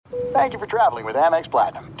Thank you for traveling with Amex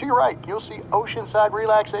Platinum. To your right, you'll see oceanside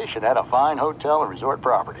relaxation at a fine hotel and resort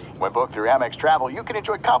property. When booked through Amex Travel, you can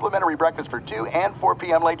enjoy complimentary breakfast for 2 and 4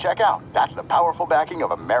 p.m. late checkout. That's the powerful backing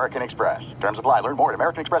of American Express. Terms apply. Learn more at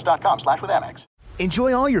americanexpress.com/withAmex.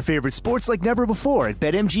 Enjoy all your favorite sports like never before at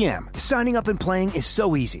BetMGM. Signing up and playing is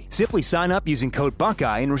so easy. Simply sign up using code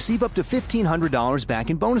Buckeye and receive up to $1,500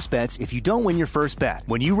 back in bonus bets if you don't win your first bet.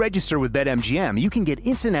 When you register with BetMGM, you can get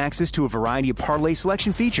instant access to a variety of parlay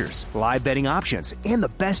selection features, live betting options, and the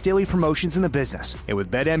best daily promotions in the business. And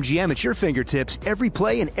with BetMGM at your fingertips, every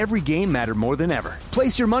play and every game matter more than ever.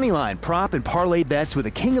 Place your moneyline, prop, and parlay bets with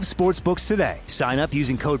the king of sportsbooks today. Sign up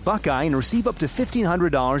using code Buckeye and receive up to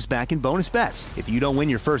 $1,500 back in bonus bets if you don't win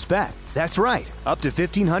your first bet. That's right, up to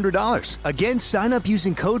 $1,500. Again, sign up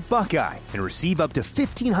using code Buckeye and receive up to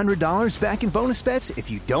 $1,500 back in bonus bets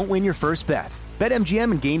if you don't win your first bet.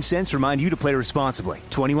 BetMGM and GameSense remind you to play responsibly.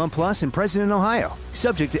 21 plus and present in Ohio.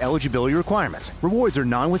 Subject to eligibility requirements. Rewards are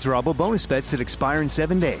non-withdrawable bonus bets that expire in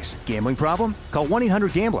 7 days. Gambling problem? Call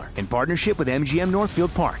 1-800-GAMBLER in partnership with MGM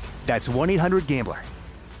Northfield Park. That's 1-800-GAMBLER.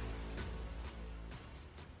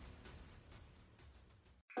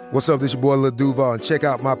 What's up, this your boy Lil Duval, and check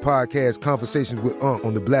out my podcast, Conversations with Unc,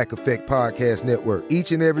 on the Black Effect Podcast Network.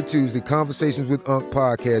 Each and every Tuesday, Conversations with Unc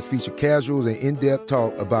podcast feature casuals and in-depth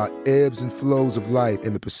talk about ebbs and flows of life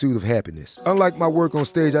and the pursuit of happiness. Unlike my work on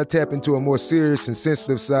stage, I tap into a more serious and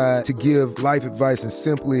sensitive side to give life advice and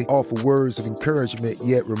simply offer words of encouragement,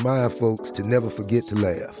 yet remind folks to never forget to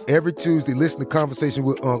laugh. Every Tuesday, listen to Conversation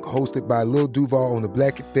with Unc, hosted by Lil Duval on the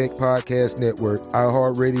Black Effect Podcast Network,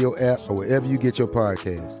 iHeartRadio app, or wherever you get your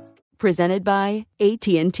podcasts. Presented by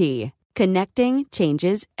AT&T. Connecting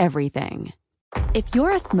changes everything. If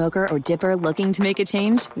you're a smoker or dipper looking to make a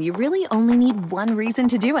change, you really only need one reason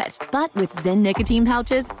to do it. But with Zyn nicotine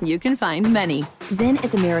pouches, you can find many. Zyn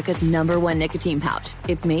is America's #1 nicotine pouch.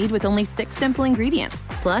 It's made with only 6 simple ingredients.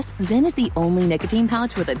 Plus, Zyn is the only nicotine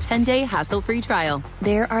pouch with a 10-day hassle-free trial.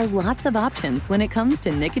 There are lots of options when it comes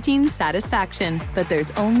to nicotine satisfaction, but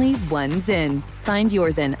there's only one Zyn. Find your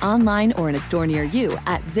Zyn online or in a store near you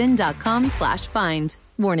at zyn.com/find.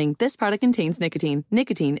 Warning, this product contains nicotine.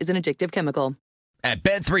 Nicotine is an addictive chemical. At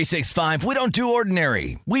Bet365, we don't do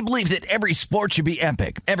ordinary. We believe that every sport should be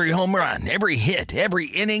epic. Every home run, every hit, every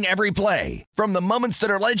inning, every play. From the moments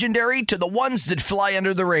that are legendary to the ones that fly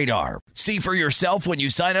under the radar. See for yourself when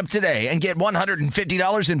you sign up today and get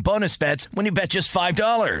 $150 in bonus bets when you bet just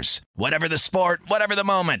 $5. Whatever the sport, whatever the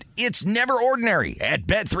moment, it's never ordinary at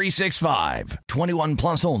Bet365. 21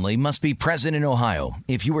 plus only. Must be present in Ohio.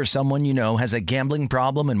 If you or someone you know has a gambling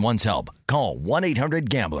problem and wants help, call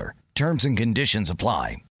 1-800-GAMBLER. Terms and conditions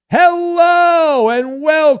apply. Hello and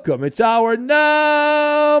welcome. It's hour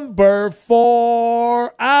number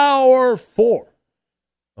 4, hour 4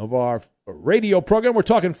 of our radio program. We're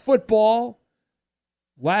talking football,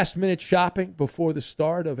 last-minute shopping before the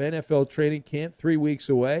start of NFL training camp, 3 weeks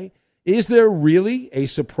away. Is there really a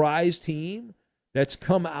surprise team that's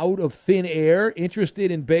come out of thin air interested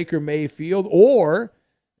in Baker Mayfield, or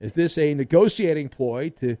is this a negotiating ploy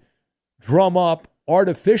to drum up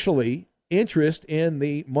artificially interest in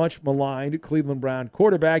the much-maligned Cleveland Brown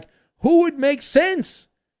quarterback? Who would make sense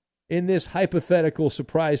in this hypothetical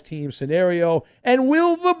surprise team scenario? And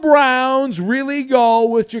will the Browns really go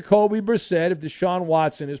with Jacoby Brissett if Deshaun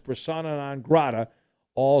Watson is persona non grata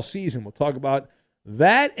all season? We'll talk about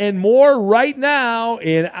that and more right now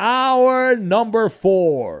in hour number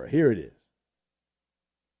 4. Here it is.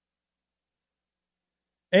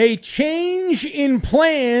 A change in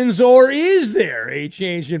plans, or is there a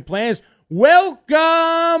change in plans?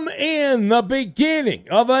 Welcome in the beginning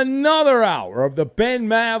of another hour of the Ben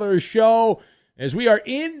Maller Show as we are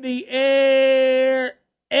in the air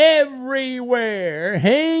everywhere,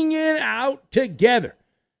 hanging out together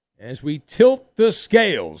as we tilt the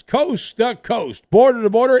scales coast to coast, border to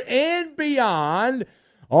border, and beyond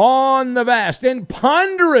on the vast and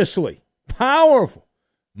ponderously powerful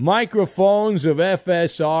microphones of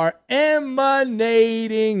FSR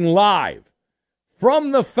emanating live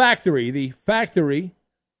from the factory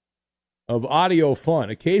of audio fun,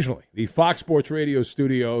 occasionally the Fox Sports Radio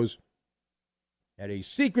studios at a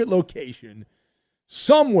secret location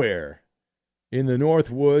somewhere in the North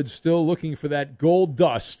Woods, still looking for that gold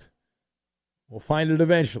dust. We'll find it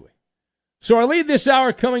eventually. So our lead this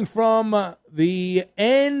hour coming from the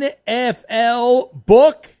NFL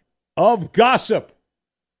Book of Gossip.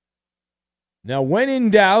 Now, when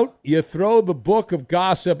in doubt, you throw the Book of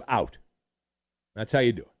Gossip out. That's how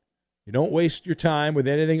you do it. You don't waste your time with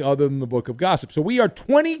anything other than the Book of Gossip. So we are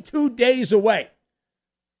 22 days away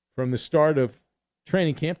from the start of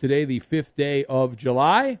training camp. Today, the 5th day of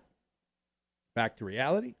July. Back to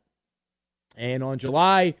reality. And on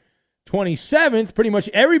July 27th, pretty much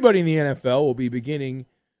everybody in the NFL will be beginning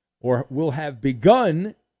or will have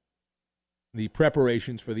begun the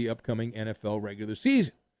preparations for the upcoming NFL regular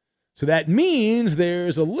season. So that means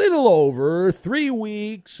there's a little over 3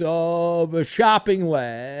 weeks of shopping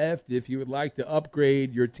left. If you would like to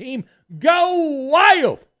upgrade your team, go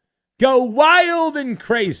wild. Go wild and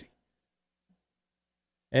crazy.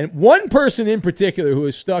 And one person in particular who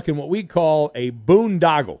is stuck in what we call a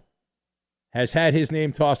boondoggle has had his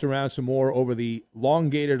name tossed around some more over the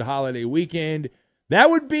elongated holiday weekend. That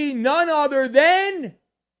would be none other than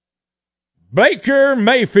Baker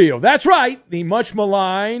Mayfield. That's right, the much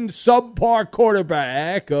maligned, subpar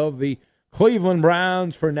quarterback of the Cleveland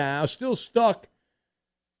Browns for now, still stuck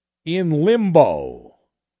in limbo.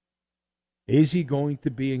 Is he going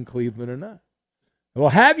to be in Cleveland or not? Well,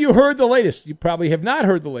 have you heard the latest? You probably have not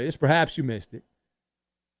heard the latest. Perhaps you missed it.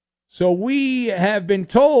 So we have been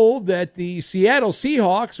told that the Seattle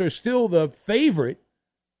Seahawks are still the favorite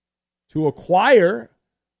to acquire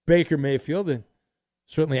Baker Mayfield, and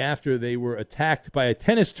certainly after they were attacked by a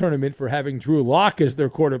tennis tournament for having Drew Lock as their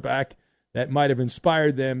quarterback, that might have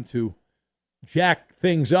inspired them to jack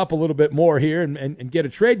things up a little bit more here and get a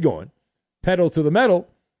trade going, pedal to the metal.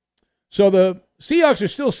 So the Seahawks are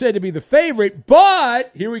still said to be the favorite,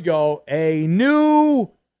 but here we go, a new,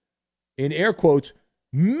 in air quotes,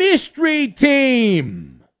 mystery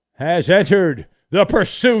team has entered the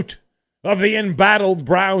pursuit of the embattled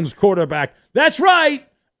Browns quarterback. That's right,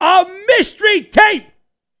 a mystery team!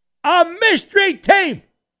 A mystery team!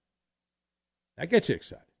 That gets you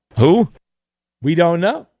excited. Who? We don't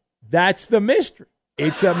know. That's the mystery.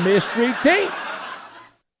 It's a mystery team.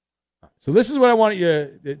 So this is what I want you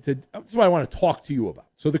to this is what I want to talk to you about.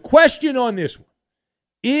 So the question on this one,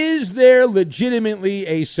 is there legitimately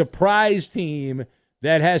a surprise team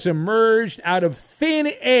that has emerged out of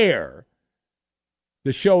thin air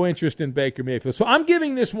to show interest in Baker Mayfield? So I'm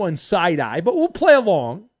giving this one side eye, but we'll play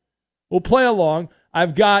along. We'll play along.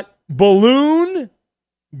 I've got balloon,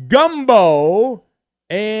 gumbo,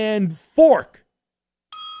 and fork.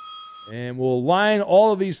 And we'll line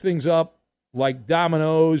all of these things up like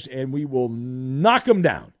dominoes, and we will knock them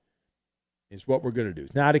down, is what we're going to do.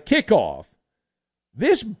 Now, to kick off,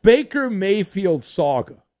 this Baker Mayfield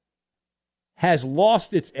saga has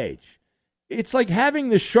lost its edge. It's like having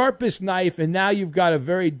the sharpest knife, and now you've got a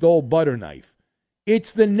very dull butter knife.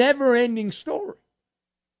 It's the never-ending story.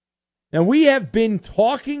 Now, we have been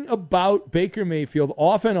talking about Baker Mayfield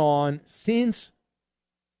off and on since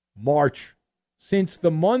March. Since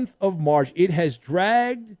the month of March, it has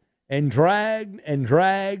dragged and dragged and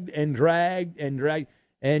dragged and dragged and dragged.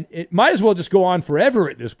 And it might as well just go on forever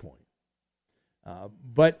at this point.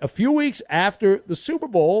 But a few weeks after the Super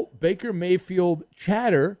Bowl, Baker Mayfield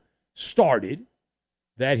chatter started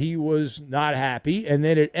that he was not happy, and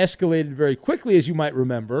then it escalated very quickly, as you might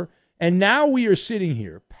remember. And now we are sitting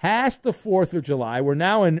here past the 4th of July. We're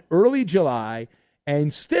now in early July,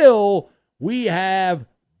 and still we have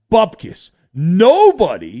bupkis.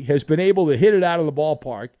 Nobody has been able to hit it out of the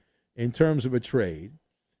ballpark in terms of a trade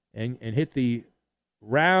and hit the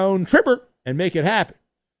round tripper and make it happen.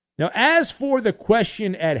 Now, as for the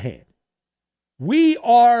question at hand, we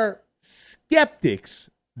are skeptics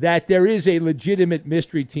that there is a legitimate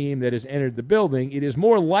mystery team that has entered the building. It is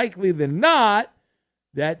more likely than not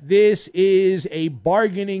that this is a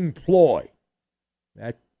bargaining ploy,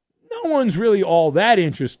 that no one's really all that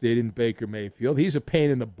interested in Baker Mayfield. He's a pain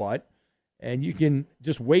in the butt, and you can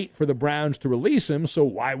just wait for the Browns to release him, so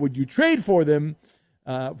why would you trade for him,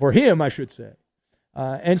 I should say.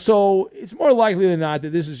 And so it's more likely than not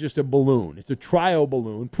that this is just a balloon. It's a trial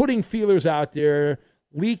balloon, putting feelers out there,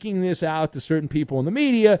 leaking this out to certain people in the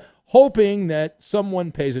media, hoping that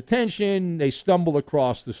someone pays attention, they stumble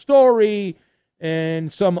across the story,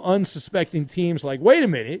 and some unsuspecting team's like, wait a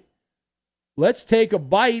minute, let's take a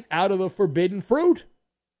bite out of the forbidden fruit.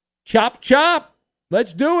 Chop, chop.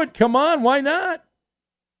 Let's do it. Come on, why not?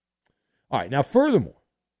 All right, now furthermore,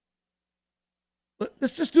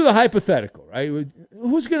 let's just do the hypothetical, right?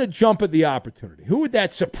 Who's going to jump at the opportunity? Who would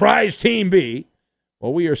that surprise team be?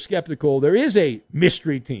 Well, we are skeptical. There is a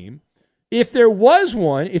mystery team. If there was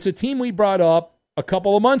one, it's a team we brought up a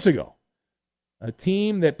couple of months ago. A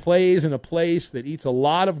team that plays in a place that eats a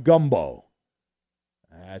lot of gumbo.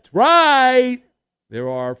 That's right. There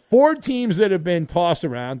are 4 teams that have been tossed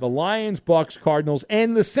around: the Lions, Bucks, Cardinals,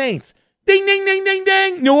 and the Saints. Ding, ding, ding, ding,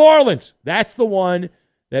 ding. New Orleans. That's the one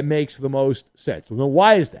that makes the most sense. Well,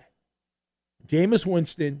 why is that? Jameis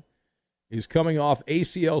Winston is coming off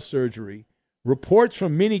ACL surgery. Reports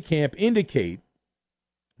from minicamp indicate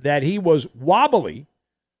that he was wobbly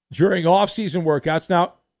during off-season workouts.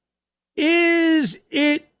 Now, Is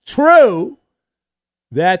it true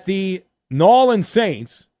that the New Orleans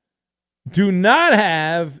Saints do not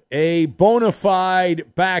have a bona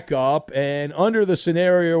fide backup, and under the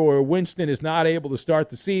scenario where Winston is not able to start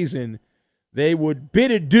the season, they would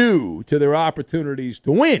bid adieu to their opportunities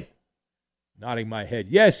to win? Nodding my head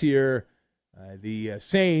yes here. The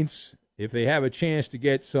Saints, if they have a chance to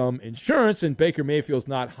get some insurance, and Baker Mayfield's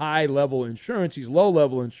not high-level insurance, he's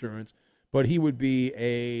low-level insurance, but he would be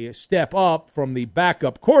a step up from the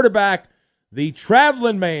backup quarterback, the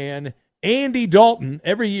traveling man, Andy Dalton.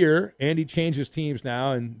 Every year, Andy changes teams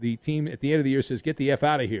now, and the team at the end of the year says, get the F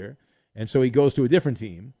out of here. And so he goes to a different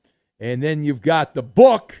team. And then you've got the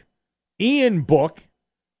Book, Ian Book,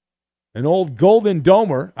 an old Golden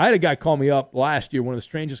Domer. I had a guy call me up last year, one of the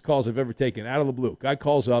strangest calls I've ever taken, out of the blue. Guy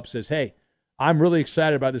calls up, says, hey, I'm really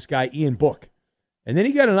excited about this guy, Ian Book. And then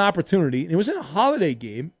he got an opportunity, and it was in a holiday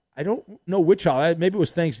game. I don't know which holiday. Maybe it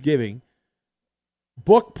was Thanksgiving.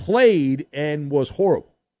 Book played and was horrible.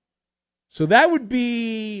 So that would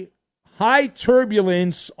be high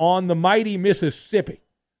turbulence on the mighty Mississippi.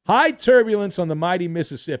 High turbulence on the mighty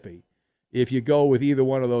Mississippi if you go with either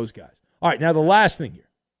one of those guys. All right, now the last thing here.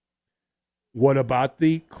 What about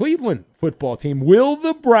the Cleveland football team? Will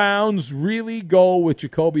the Browns really go with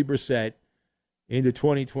Jacoby Brissett into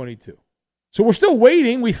 2022? So we're still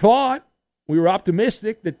waiting. We were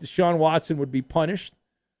optimistic that Deshaun Watson would be punished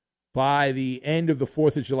by the end of the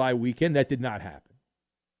 4th of July weekend. That did not happen.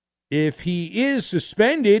 If he is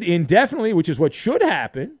suspended indefinitely, which is what should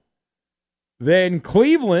happen, then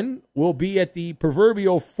Cleveland will be at the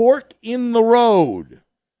proverbial fork in the road.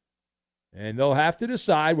 And they'll have to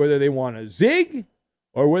decide whether they want to zig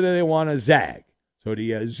or whether they want to zag. So do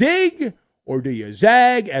you zig or do you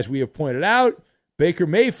zag? As we have pointed out, Baker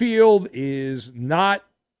Mayfield is not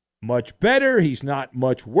much better. He's not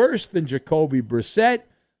much worse than Jacoby Brissett.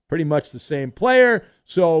 Pretty much the same player.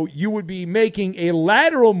 So you would be making a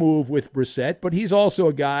lateral move with Brissett, but he's also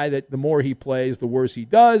a guy that the more he plays, the worse he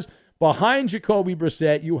does. Behind Jacoby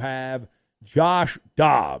Brissett, you have Josh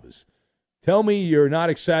Dobbs. Tell me you're not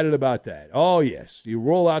excited about that. Oh, yes. You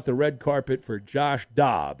roll out the red carpet for Josh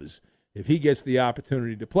Dobbs if he gets the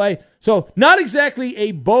opportunity to play. So not exactly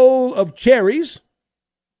a bowl of cherries.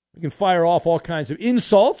 We can fire off all kinds of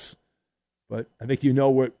insults, but I think you know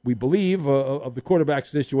what we believe of the quarterback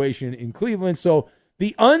situation in Cleveland. So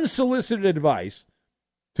the unsolicited advice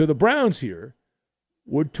to the Browns here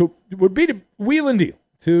would be to wheel and deal,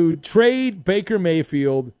 to trade Baker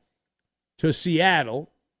Mayfield to Seattle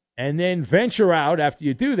and then venture out after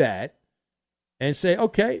you do that and say,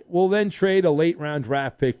 okay, we'll then trade a late-round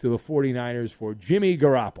draft pick to the 49ers for Jimmy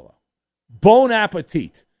Garoppolo. Bon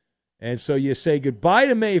appetit. And so you say goodbye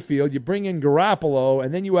to Mayfield, you bring in Garoppolo,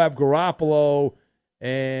 and then you have Garoppolo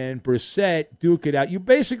and Brissett duke it out. You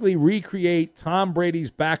basically recreate Tom Brady's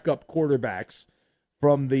backup quarterbacks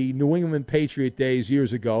from the New England Patriot days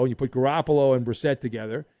years ago, and you put Garoppolo and Brissett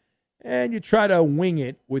together, and you try to wing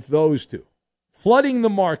it with those two, flooding the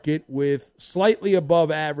market with slightly above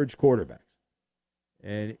average quarterbacks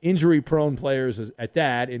and injury-prone players at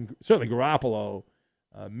that, and certainly Garoppolo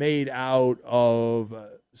made out of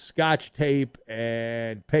Scotch tape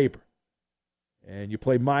and paper. And you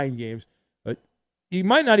play mind games. But you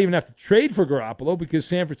might not even have to trade for Garoppolo because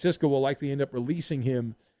San Francisco will likely end up releasing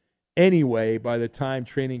him anyway by the time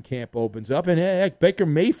training camp opens up. And heck, Baker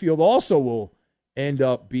Mayfield also will end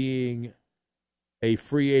up being a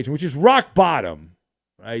free agent, which is rock bottom,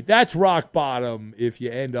 right? That's rock bottom if you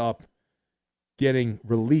end up getting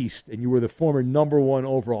released and you were the former number one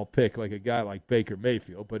overall pick like a guy like Baker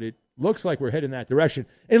Mayfield. But it looks like we're heading that direction.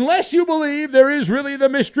 Unless you believe there is really the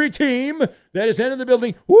mystery team that is entered the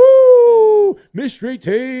building. Woo! Mystery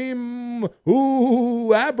team.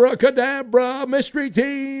 Ooh, abracadabra, mystery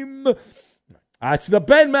team. It's the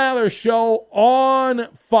Ben Maller Show on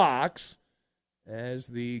Fox as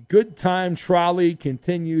the good time trolley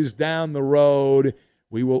continues down the road.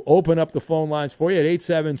 We will open up the phone lines for you at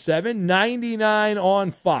 877-99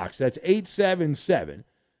 on Fox. That's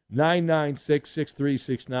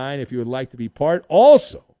 877-996-6369 if you would like to be part.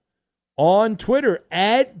 Also, on Twitter,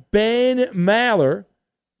 at Ben Maller.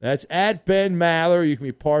 That's at Ben Maller. You can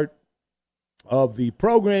be part of the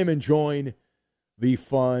program and join the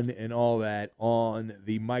fun and all that on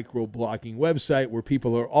the microblogging website where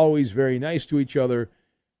people are always very nice to each other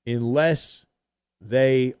unless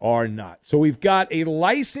they are not. So we've got a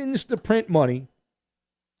license to print money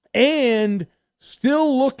and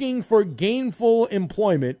still looking for gainful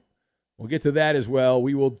employment. We'll get to that as well.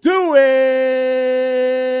 We will do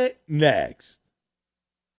it next.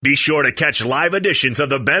 Be sure to catch live editions of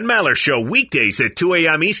the Ben Maller Show weekdays at 2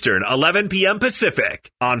 a.m. Eastern, 11 p.m.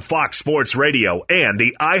 Pacific on Fox Sports Radio and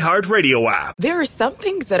the iHeartRadio app. There are some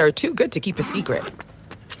things that are too good to keep a secret.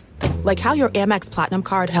 Like how your Amex Platinum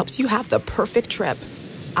card helps you have the perfect trip.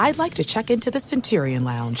 I'd like to check into the Centurion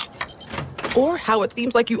Lounge. Or how it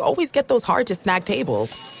seems like you always get those hard-to-snag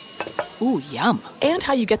tables. Ooh, yum. And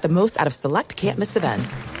how you get the most out of select can't-miss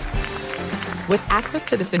events. With access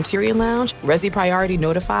to the Centurion Lounge, Resi Priority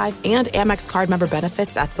Notified, and Amex card member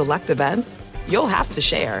benefits at select events, you'll have to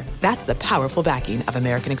share. That's the powerful backing of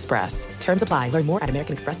American Express. Terms apply. Learn more at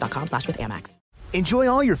americanexpress.com/withAmex. Enjoy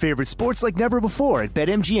all your favorite sports like never before at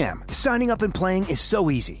BetMGM. Signing up and playing is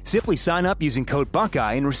so easy. Simply sign up using code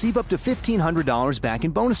Buckeye and receive up to $1,500 back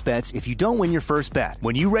in bonus bets if you don't win your first bet.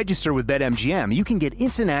 When you register with BetMGM, you can get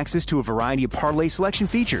instant access to a variety of parlay selection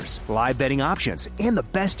features, live betting options, and the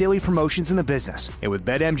best daily promotions in the business. And with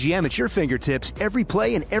BetMGM at your fingertips, every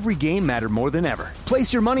play and every game matter more than ever.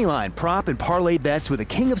 Place your moneyline, prop, and parlay bets with the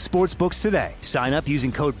king of sportsbooks today. Sign up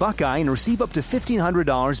using code Buckeye and receive up to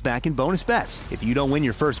 $1,500 back in bonus bets if you don't win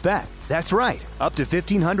your first bet. That's right, up to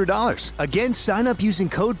 $1,500. Again, sign up using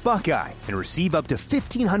code Buckeye and receive up to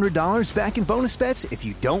 $1,500 back in bonus bets if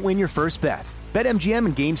you don't win your first bet. BetMGM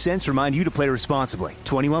and GameSense remind you to play responsibly.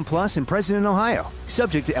 21 plus and present in Ohio.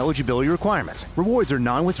 Subject to eligibility requirements. Rewards are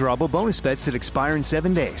non-withdrawable bonus bets that expire in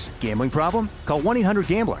 7 days. Gambling problem? Call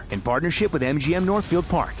 1-800-GAMBLER in partnership with MGM Northfield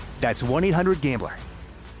Park. That's 1-800-GAMBLER.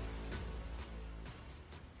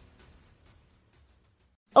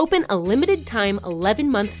 Open a limited-time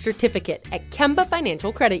 11-month certificate at Kemba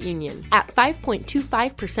Financial Credit Union. At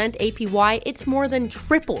 5.25% APY, it's more than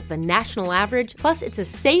triple the national average, plus it's a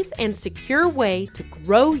safe and secure way to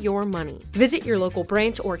grow your money. Visit your local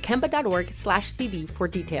branch or kemba.org/CD for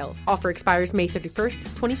details. Offer expires May 31st,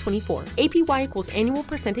 2024. APY equals annual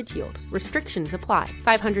percentage yield. Restrictions apply.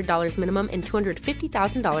 $500 minimum and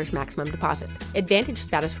 $250,000 maximum deposit. Advantage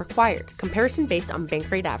status required. Comparison based on bank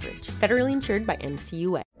rate average. Federally insured by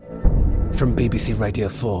NCUA. From BBC Radio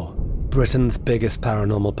 4, Britain's biggest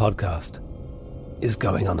paranormal podcast is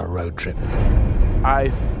going on a road trip.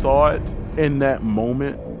 I thought in that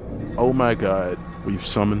moment, oh my God, we've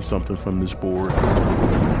summoned something from this board.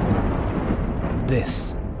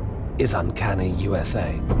 This is Uncanny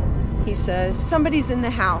USA. He says, somebody's in the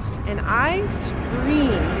house, and I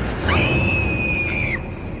screamed.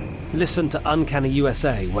 Listen to Uncanny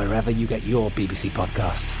USA wherever you get your BBC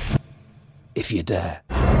podcasts, if you dare.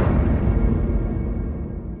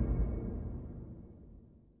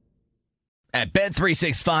 At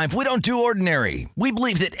Bet365, we don't do ordinary. We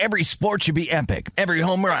believe that every sport should be epic. Every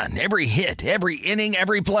home run, every hit, every inning,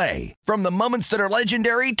 every play. From the moments that are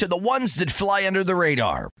legendary to the ones that fly under the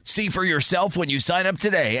radar. See for yourself when you sign up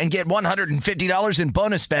today and get $150 in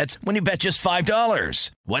bonus bets when you bet just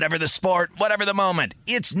 $5. Whatever the sport, whatever the moment,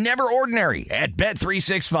 it's never ordinary at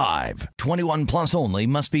Bet365. 21 plus only.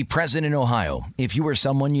 Must be present in Ohio. If you or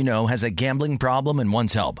someone you know has a gambling problem and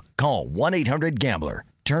wants help, call 1-800-GAMBLER.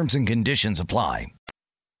 Terms and conditions apply.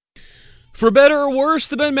 For better or worse,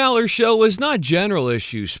 the Ben Maller Show is not general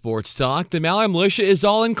issue sports talk. The Maller Militia is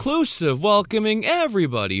all-inclusive, welcoming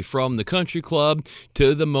everybody from the country club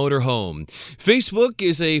to the motorhome. Facebook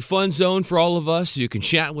is a fun zone for all of us. You can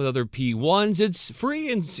chat with other P1s. It's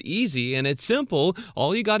free and it's easy, and it's simple.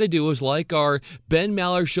 All you got to do is like our Ben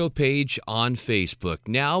Maller Show page on Facebook.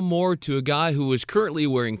 Now more to a guy who is currently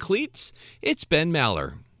wearing cleats. It's Ben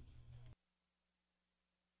Maller.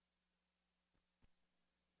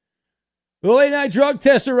 The late night drug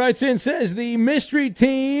tester writes in, says the mystery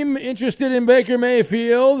team interested in Baker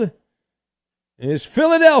Mayfield is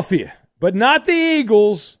Philadelphia, but not the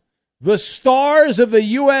Eagles, the stars of the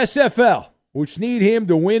USFL, which need him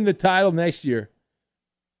to win the title next year.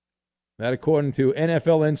 That according to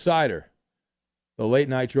NFL Insider, the late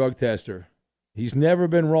night drug tester. He's never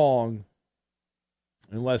been wrong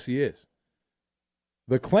unless he is.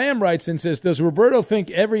 The Clam writes in, says, does Roberto think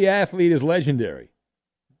every athlete is legendary?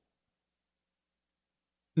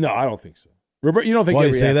 No, I don't think so. Robert, you don't think? Why do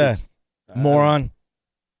you say that? Moron.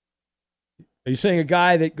 Are you saying a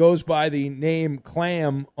guy that goes by the name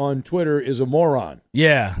Clam on Twitter is a moron?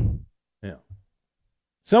 Yeah. Yeah.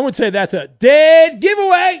 Some would say that's a dead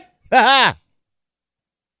giveaway.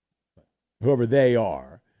 Whoever they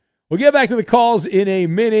are. We'll get back to the calls in a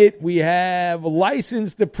minute. We have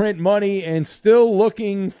license to print money and still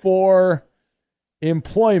looking for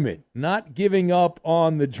employment, not giving up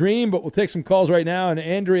on the dream, but we'll take some calls right now. And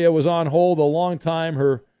Andrea was on hold a long time.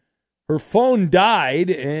 Her phone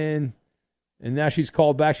died, and and now she's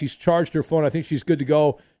called back. She's charged her phone. I think she's good to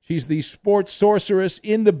go. She's the sports sorceress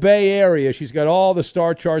in the Bay Area. She's got all the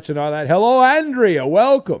star charts and all that. Hello, Andrea.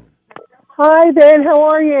 Welcome. Hi, Ben. How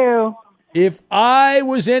are you? If I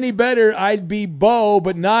was any better, I'd be Bo,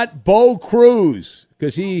 but not Bo Cruz,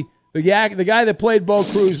 because the guy that played Bo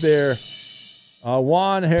Cruz there,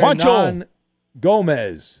 Juan Hernan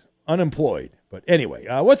Gomez, unemployed. But anyway,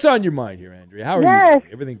 what's on your mind here, Andrea? How are you?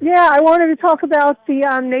 Everything good? Yeah, I wanted to talk about the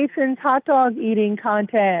Nathan's hot dog eating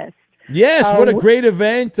contest. Yes, what a great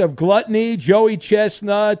event of gluttony. Joey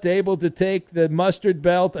Chestnut able to take the mustard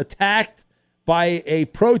belt, attacked by a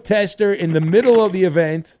protester in the middle of the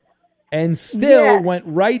event, and still went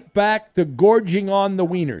right back to gorging on the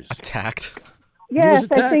wieners. Attacked. Yes,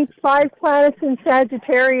 I think 5 planets in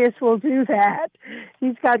Sagittarius will do that.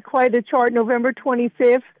 He's got quite a chart, November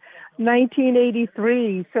 25th,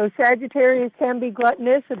 1983. So Sagittarius can be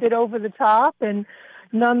gluttonous, a bit over the top, and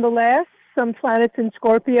nonetheless, some planets in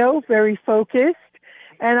Scorpio, very focused.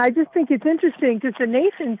 And I just think it's interesting because the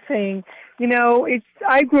Nathan's thing,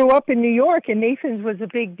 I grew up in New York and Nathan's was a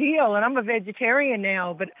big deal, and I'm a vegetarian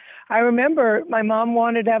now, but I remember my mom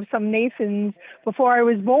wanted to have some Nathan's before I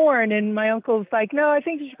was born, and my uncle's like, no, I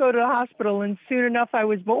think you should go to the hospital, and soon enough I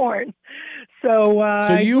was born.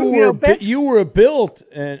 So you were built,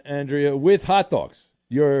 Andrea, with hot dogs.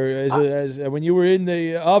 When you were in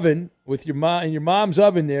the oven with your mom, in your mom's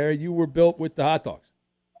oven there, you were built with the hot dogs.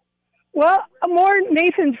 Well, more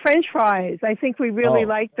Nathan's French fries. I think we really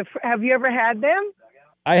like have you ever had them?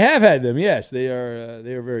 I have had them. Yes, they are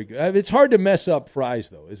very good. It's hard to mess up fries,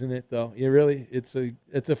 though, isn't it? Though it's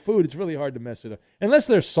a food. It's really hard to mess it up unless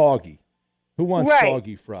they're soggy. Who wants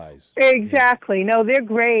soggy fries? Exactly. No, they're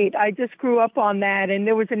great. I just grew up on that, and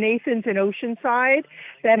there was a Nathan's in Oceanside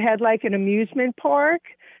that had like an amusement park.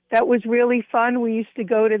 That was really fun. We used to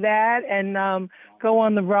go to that and go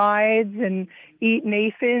on the rides and eat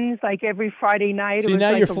Nathan's like every Friday night. See, now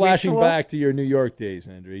you're flashing back to your New York days,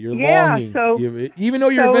 Andrea. You're longing. So, even though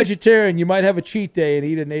you're a vegetarian, you might have a cheat day and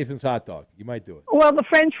eat a Nathan's hot dog. You might do it. Well, the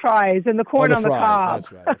French fries and the corn on the cob.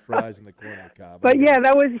 That's right, the fries and the corn on the cob. But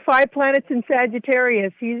that was 5 planets in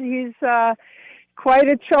Sagittarius. He's quite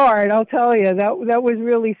a chart, I'll tell you. That was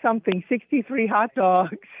really something. 63 hot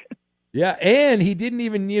dogs. Yeah, and he didn't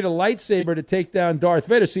even need a lightsaber to take down Darth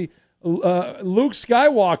Vader. See, Luke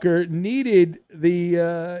Skywalker needed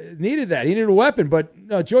that. He needed a weapon,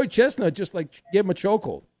 but Joey Chestnut just gave him a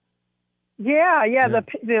chokehold. Yeah. The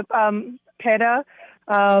PETA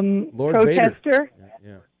Lord protester.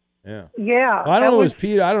 Vader. Yeah. Yeah. Well, I don't know if it was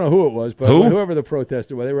Peter. I don't know who it was, but whoever the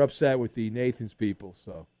protester was, they were upset with the Nathan's people.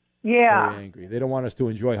 So very angry. They don't want us to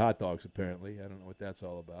enjoy hot dogs. Apparently, I don't know what that's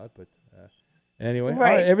all about, but. Anyway, all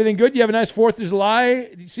right, everything good? You have a nice 4th of July?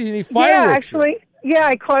 Did you see any fireworks? Yeah, actually,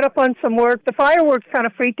 I caught up on some work. The fireworks kind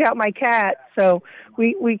of freaked out my cat, so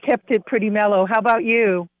we kept it pretty mellow. How about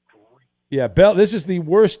you? Yeah, this is the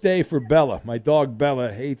worst day for Bella. My dog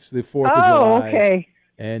Bella hates the 4th of July. Oh, okay.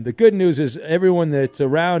 And the good news is everyone that's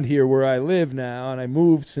around here where I live now, and I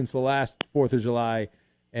moved since the last 4th of July,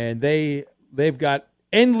 and they've got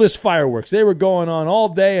endless fireworks. They were going on all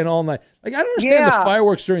day and all night. I don't understand the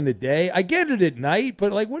fireworks during the day. I get it at night,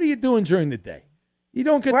 but what are you doing during the day? You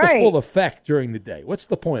don't get the full effect during the day. What's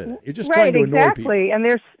the point of that? You're just trying to annoy people. And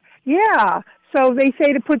so they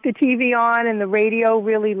say to put the TV on and the radio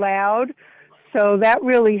really loud. So that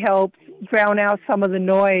really helps drown out some of the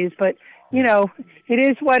noise. But, it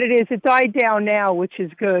is what it is. It died down now, which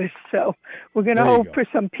is good. So we're going to hope for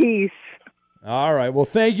some peace. All right. Well,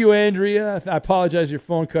 thank you, Andrea. I apologize your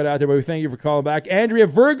phone cut out there, but we thank you for calling back. Andrea,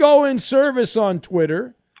 Virgo in Service on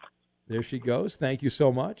Twitter. There she goes. Thank you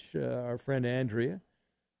so much. Our friend Andrea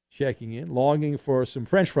checking in, longing for some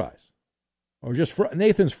French fries or just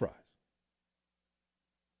Nathan's fries.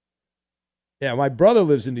 Yeah, my brother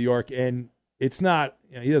lives in New York, and it's not,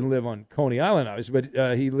 he doesn't live on Coney Island, obviously,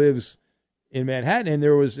 but he lives in Manhattan, and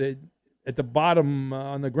there was at the bottom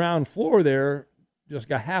on the ground floor there, just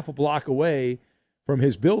got half a block away from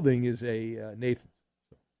his building is a Nathan's.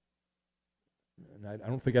 And I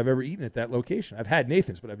don't think I've ever eaten at that location. I've had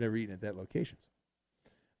Nathan's, but I've never eaten at that location.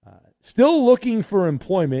 Still looking for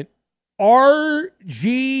employment.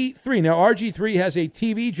 RG3. Now, RG3 has a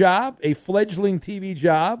TV job, a fledgling TV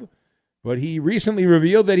job, but he recently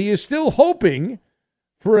revealed that he is still hoping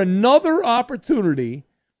for another opportunity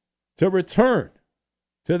to return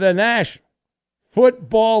to the National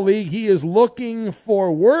Football League. He is looking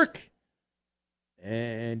for work,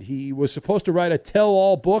 and he was supposed to write a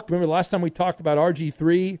tell-all book. Remember the last time we talked about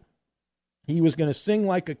RG3? He was going to sing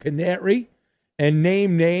like a canary and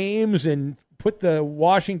name names and put the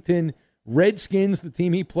Washington Redskins, the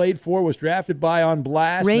team he played for, was drafted by, on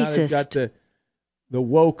blast. Racist. Now they've got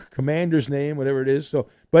woke commander's name, whatever it is. So,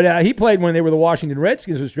 but he played when they were the Washington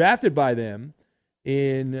Redskins, was drafted by them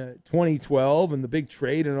in 2012 and the big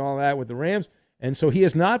trade and all that with the Rams. And so he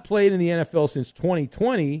has not played in the NFL since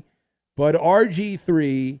 2020, but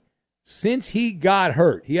RG3, since he got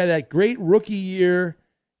hurt, he had that great rookie year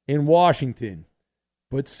in Washington,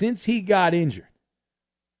 but since he got injured,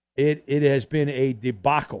 it has been a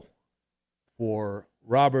debacle for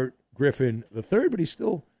Robert Griffin III, but he's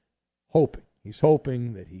still hoping. He's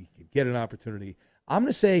hoping that he can get an opportunity. I'm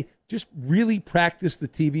going to say just really practice the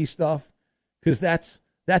TV stuff, because that's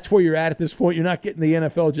where you're at this point. You're not getting the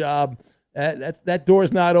NFL job. That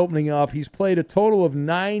door's not opening up. He's played a total of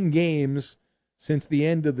 9 games since the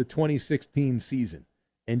end of the 2016 season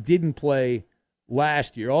and didn't play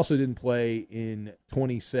last year. Also didn't play in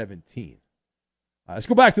 2017. Let's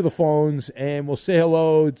go back to the phones, and we'll say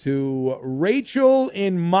hello to Rachel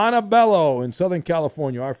in Montebello in Southern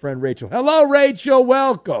California, our friend Rachel. Hello, Rachel.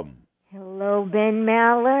 Welcome. Hello, Ben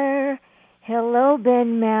Maller. Hello,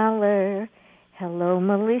 Ben Maller. Hello,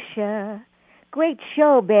 Militia. Great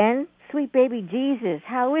show, Ben. Sweet baby Jesus.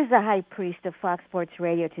 How is the high priest of Fox Sports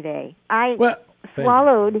Radio today? I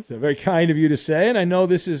swallowed. It's very kind of you to say, and I know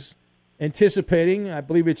this is anticipating. I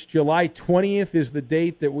believe it's July 20th is the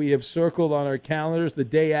date that we have circled on our calendars, the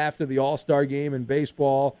day after the All-Star game in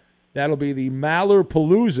baseball. That'll be the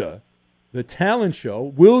Mallerpalooza, the talent show.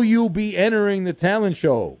 Will you be entering the talent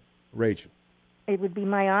show, Rachel? It would be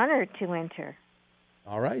my honor to enter.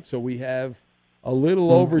 All right, so we have a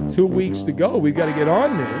little over 2 weeks to go. We've got to get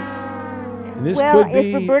on this. And this could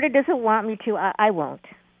be... if Roberta doesn't want me to, I won't.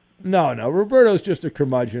 No, Roberto's just a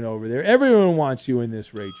curmudgeon over there. Everyone wants you in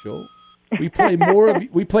this, Rachel. We play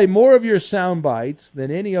more of your sound bites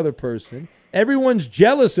than any other person. Everyone's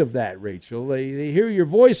jealous of that, Rachel. They hear your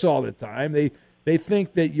voice all the time. They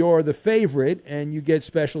think that you're the favorite and you get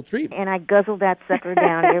special treatment. And I guzzle that sucker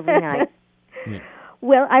down every night. Yeah.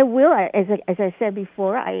 Well, I will. As I said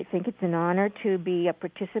before, I think it's an honor to be a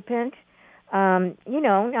participant.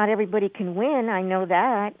 Not everybody can win. I know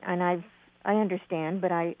that, and I understand,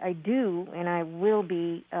 but I do, and I will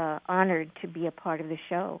be honored to be a part of the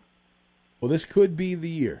show. Well, this could be the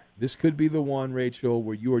year. This could be the one, Rachel,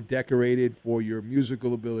 where you are decorated for your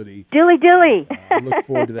musical ability. Dilly. I look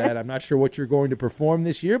forward to that. I'm not sure what you're going to perform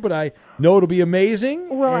this year, but I know it'll be amazing.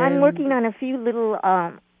 Well, I'm working on a few little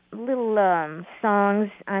songs.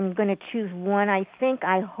 I'm going to choose one I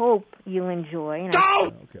hope you'll enjoy. And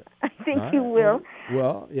I think you will.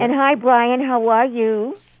 Well, yes. And hi, Brian. How are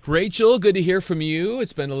you? Rachel, good to hear from you.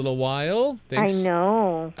 It's been a little while. Thanks. I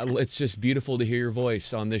know. It's just beautiful to hear your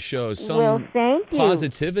voice on this show. Well, thank you.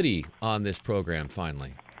 Positivity on this program,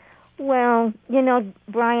 finally. Well,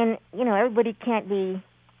 Brian, everybody can't be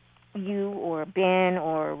you or Ben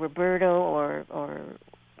or Roberto or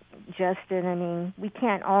Justin. I mean, we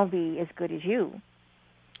can't all be as good as you.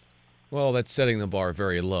 Well, that's setting the bar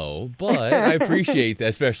very low, but I appreciate that,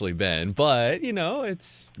 especially Ben. But,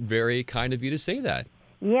 it's very kind of you to say that.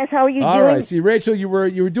 Yes, how are you doing? All right. See, Rachel, you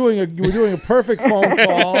were doing a perfect phone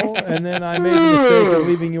call, and then I made the mistake of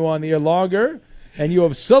leaving you on the air longer, and you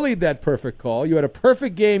have sullied that perfect call. You had a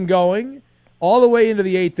perfect game going all the way into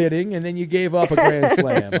the 8th inning, and then you gave up a grand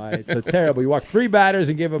slam. It's terrible. You walked 3 batters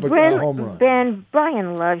and gave up a home run. Ben,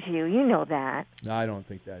 Brian loves you. You know that. No, I don't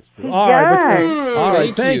think that's true. He all does.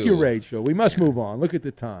 Right, thank you, Rachel. We must move on. Look at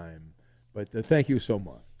the time. But thank you so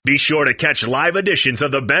much. Be sure to catch live editions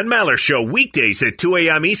of the Ben Maller Show weekdays at 2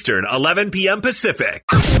 a.m. Eastern, 11 p.m. Pacific.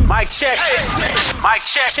 Mic check. Mic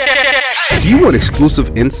check. Do you want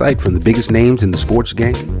exclusive insight from the biggest names in the sports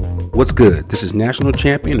game? What's good? This is national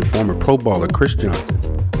champion and former pro baller Chris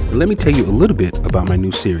Johnson. And let me tell you a little bit about my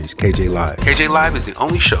new series, KJ Live. KJ Live is the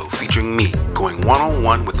only show featuring me going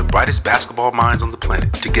one-on-one with the brightest basketball minds on the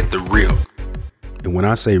planet to get the real. And when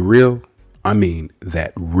I say real, I mean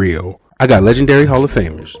that real. I got legendary Hall of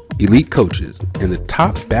Famers, elite coaches, and the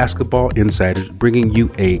top basketball insiders bringing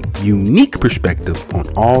you a unique perspective on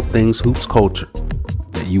all things hoops culture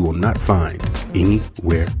that you will not find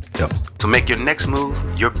anywhere else. So make your next move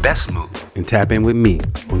your best move and tap in with me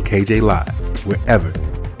on KJ Live, wherever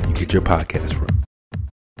you get your podcast from.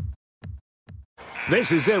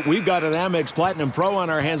 This is it. We've got an Amex Platinum Pro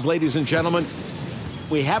on our hands, ladies and gentlemen.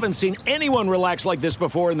 We haven't seen anyone relax like this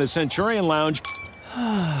before in the Centurion Lounge.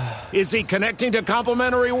 Is he connecting to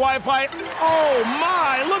complimentary Wi-Fi? Oh,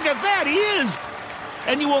 my! Look at that! He is!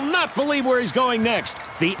 And you will not believe where he's going next.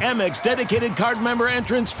 The Amex dedicated card member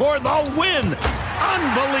entrance for the win!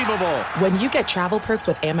 Unbelievable! When you get travel perks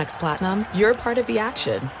with Amex Platinum, you're part of the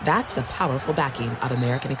action. That's the powerful backing of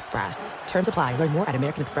American Express. Terms apply. Learn more at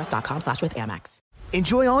americanexpress.com/withAmex.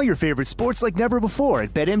 Enjoy all your favorite sports like never before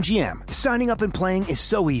at BetMGM. Signing up and playing is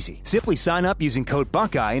so easy. Simply sign up using code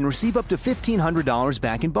Buckeye and receive up to $1,500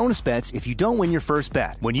 back in bonus bets if you don't win your first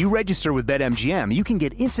bet. When you register with BetMGM, you can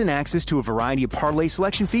get instant access to a variety of parlay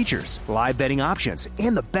selection features, live betting options,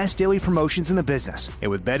 and the best daily promotions in the business.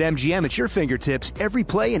 And with BetMGM at your fingertips, every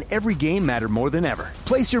play and every game matter more than ever.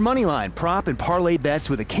 Place your moneyline, prop, and parlay bets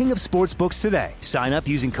with the king of sportsbooks today. Sign up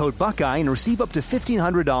using code Buckeye and receive up to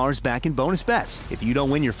 $1,500 back in bonus bets if you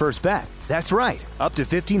don't win your first bet. That's right, up to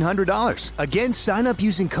 $1,500. Again, sign up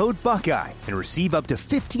using code Buckeye and receive up to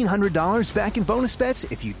 $1,500 back in bonus bets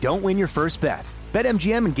if you don't win your first bet.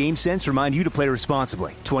 BetMGM and GameSense remind you to play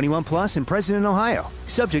responsibly. 21 plus and present in Ohio.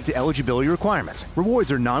 Subject to eligibility requirements.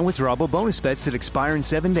 Rewards are non-withdrawable bonus bets that expire in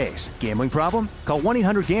 7 days. Gambling problem? Call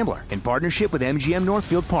 1-800-GAMBLER in partnership with MGM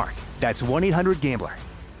Northfield Park. That's 1-800-GAMBLER.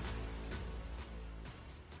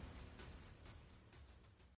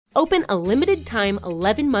 Open a limited-time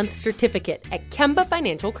 11-month certificate at Kemba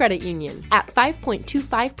Financial Credit Union. At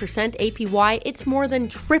 5.25% APY, it's more than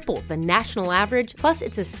triple the national average, plus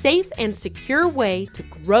it's a safe and secure way to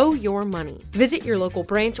grow your money. Visit your local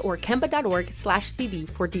branch or kemba.org/cd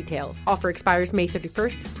for details. Offer expires May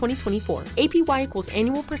 31st, 2024. APY equals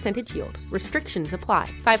annual percentage yield. Restrictions apply.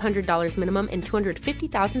 $500 minimum and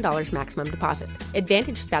 $250,000 maximum deposit.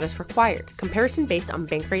 Advantage status required. Comparison based on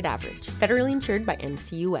bank rate average. Federally insured by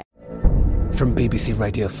NCUA. From BBC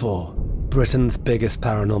Radio 4, Britain's biggest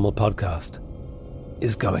paranormal podcast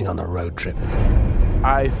is going on a road trip.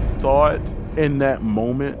 I thought in that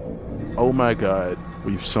moment, oh my God,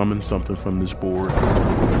 we've summoned something from this board.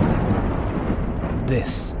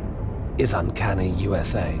 This is Uncanny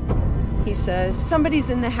USA. He says, somebody's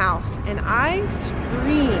in the house, and I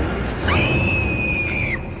screamed.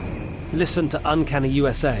 Listen to Uncanny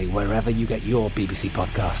USA wherever you get your BBC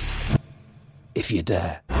podcasts, if you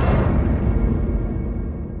dare.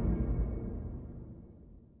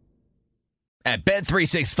 At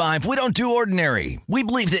Bet365, we don't do ordinary. We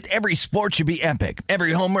believe that every sport should be epic.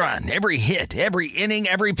 Every home run, every hit, every inning,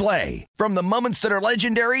 every play. From the moments that are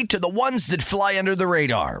legendary to the ones that fly under the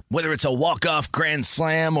radar. Whether it's a walk-off grand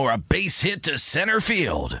slam or a base hit to center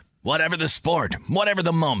field. Whatever the sport, whatever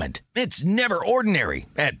the moment. It's never ordinary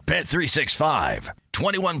at Bet365.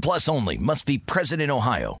 21 plus only. Must be present in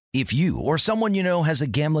Ohio. If you or someone you know has a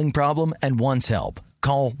gambling problem and wants help,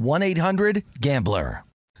 call 1-800-GAMBLER.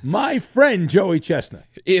 My friend Joey Chestnut.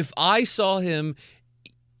 If I saw him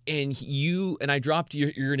and I dropped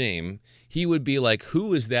your name, he would be like,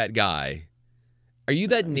 "Who is that guy? Are you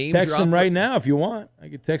that name dropper?" Text him right now if you want. I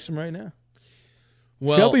could text him right now.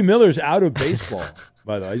 Well, Shelby Miller's out of baseball,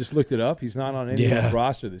 by the way. I just looked it up. He's not on anyone's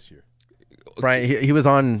roster this year. Right. He was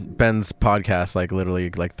on Ben's podcast literally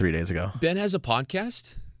 3 days ago. Ben has a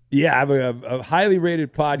podcast? Yeah, I have a highly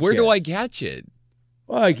rated podcast. Where do I catch it?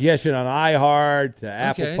 Well, I guess it on iHeart,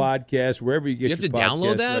 Apple Podcasts, wherever you get your podcasts. Do you have to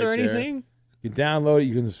download that or anything? You can download it.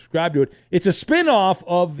 You can subscribe to it. It's a spin-off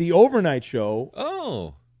of the overnight show.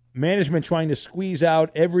 Oh. Management trying to squeeze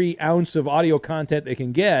out every ounce of audio content they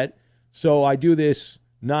can get. So I do this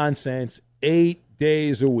nonsense 8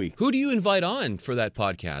 days a week. Who do you invite on for that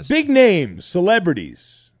podcast? Big names,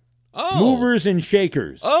 celebrities, movers and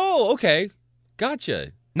shakers. Oh, okay.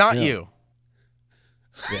 Gotcha. Not you.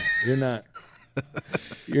 Yeah, you're not.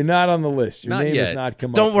 You're not on the list. Your name has not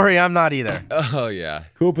come up. Don't worry, I'm not either. Oh, yeah.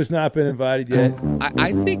 Coop has not been invited yet.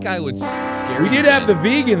 I think I would scare We did have the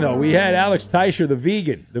vegan, though. We had Alex Teicher, the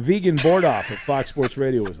vegan board op at Fox Sports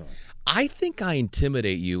Radio was on. I think I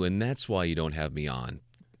intimidate you, and that's why you don't have me on.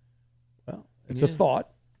 Well, it's a thought.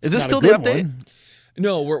 Is this still the update? One.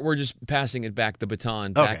 No, we're just passing it back, the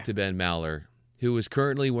baton, back to Ben Maller, who is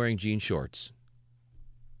currently wearing jean shorts.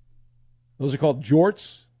 Those are called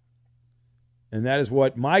jorts. And that is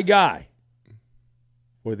what my guy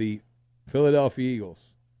for the Philadelphia Eagles,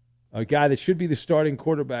 a guy that should be the starting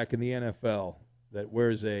quarterback in the NFL, that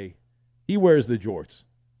wears the jorts.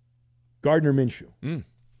 Gardner Minshew.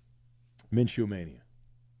 Minshew mania.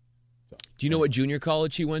 So, do you know what junior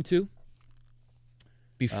college he went to?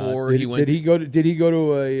 Before did he go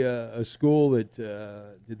to a school that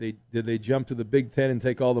did they jump to the Big Ten and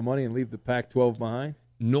take all the money and leave the Pac-12 behind?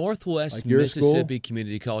 Northwest Mississippi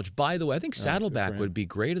Community College. By the way, I think Saddleback would be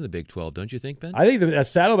great in the Big 12, don't you think, Ben? I think that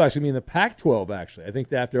Saddleback's going to be in the Pac-12, actually. I think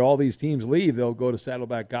that after all these teams leave, they'll go to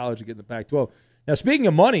Saddleback College and get in the Pac-12. Now, speaking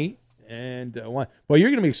of money, and you're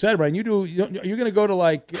going to be excited, Brian. You're going to go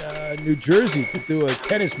to, New Jersey to do a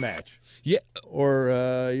tennis match. Yeah. Or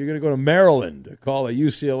you're going to go to Maryland to call a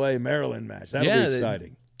UCLA-Maryland match. That'll be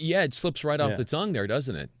exciting. It slips right off the tongue there,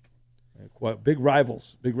 doesn't it? Big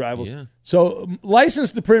rivals. Yeah. So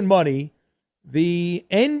licensed to print money, The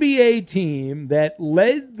NBA team that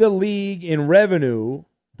led the league in revenue,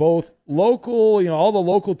 both local, all the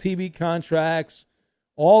local TV contracts,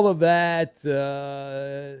 all of that,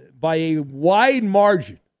 by a wide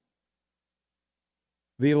margin,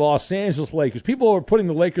 the Los Angeles Lakers. People are putting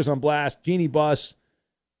the Lakers on blast. Jeannie Buss,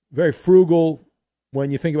 very frugal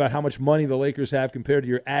when you think about how much money the Lakers have compared to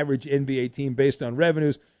your average NBA team based on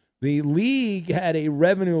revenues. The league had a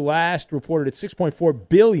revenue last reported at $6.4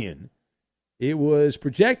 billion. It was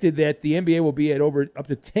projected that the NBA will be at up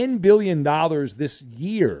to $10 billion this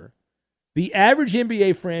year. The average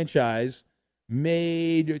NBA franchise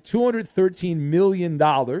made $213 million.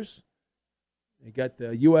 They got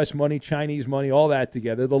the U.S. money, Chinese money, all that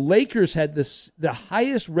together. The Lakers had the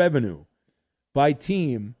highest revenue by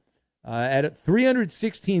team at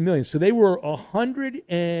 $316 million. So they were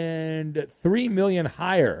 $103 million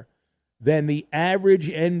higher than the average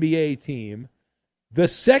NBA team. The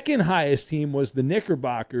second highest team was the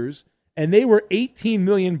Knickerbockers, and they were $18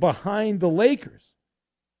 million behind the Lakers.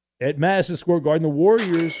 At Madison Square Garden, the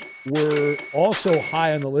Warriors were also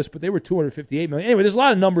high on the list, but they were $258 million. Anyway, there's a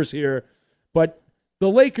lot of numbers here, but the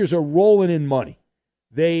Lakers are rolling in money.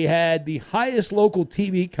 They had the highest local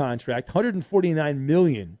TV contract, $149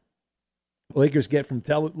 million. The Lakers get from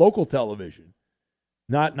local television,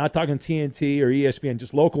 not talking TNT or ESPN,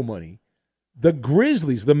 just local money. The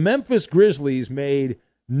Grizzlies, the Memphis Grizzlies, made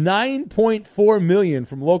 $9.4 million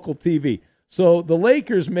from local TV. So the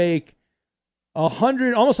Lakers make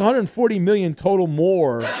almost $140 million total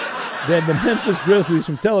more than the Memphis Grizzlies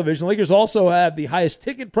from television. The Lakers also have the highest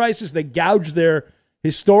ticket prices. They gouge their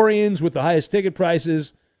historians with the highest ticket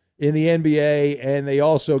prices in the NBA, and they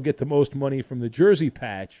also get the most money from the jersey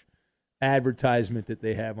patch advertisement that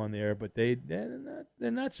they have on there. But they're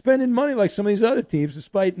not spending money like some of these other teams,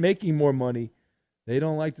 despite making more money. They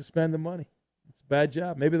don't like to spend the money. It's a bad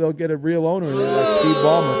job. Maybe they'll get a real owner like Steve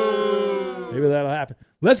Ballmer. Maybe that'll happen.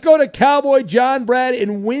 Let's go to Cowboy John Brad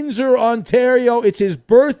in Windsor, Ontario. It's his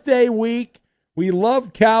birthday week. We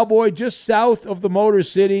love Cowboy, just south of the Motor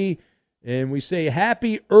City. And we say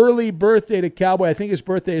happy early birthday to Cowboy. I think his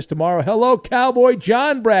birthday is tomorrow. Hello, Cowboy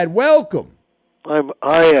John Brad. Welcome.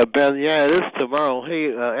 Hi, Ben. Yeah, it is tomorrow.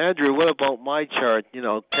 Hey, Andrew, what about my chart?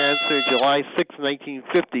 Cancer, July 6,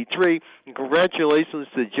 1953. And congratulations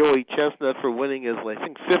to Joey Chestnut for winning his,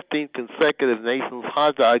 15th consecutive nation's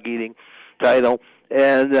hot dog eating title.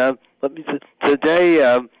 And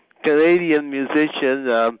today, Canadian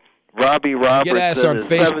musician Robbie Robertson is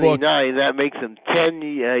 79. That makes him 10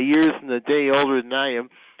 years and a day older than I am.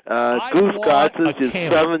 Goose Gossage is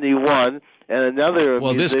 71. And another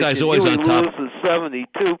musician, this guy's Huey always on top. Lewis is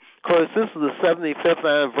 72. Of course, this is the 75th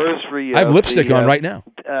anniversary. I have lipstick on right now.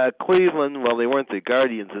 Cleveland, well, they weren't the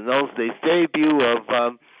Guardians in those days. Debut of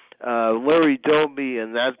Larry Doby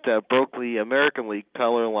and that broke the American League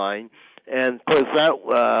color line. And, of course, that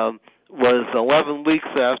was 11 weeks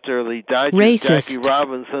after the Dodgers' Jackie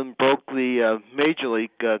Robinson broke the Major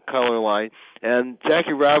League color line. And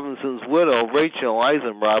Jackie Robinson's widow, Rachel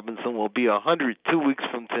Eisen Robinson, will be 100 2 weeks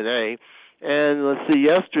from today. And let's see,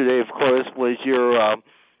 yesterday, of course, was your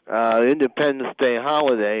Independence Day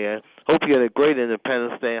holiday. I hope you had a great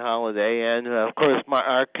Independence Day holiday. And, of course,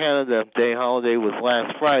 our Canada Day holiday was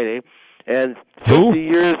last Friday. And 50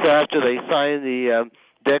 years after they signed the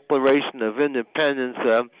Declaration of Independence,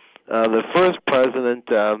 the first president,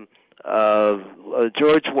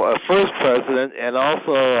 first president, and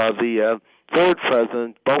also the third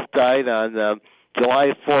president, both died on July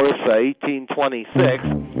 4th, 1826.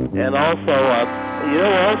 And also,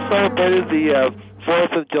 also celebrated the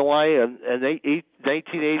 4th of July in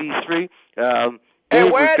 1983. Hey,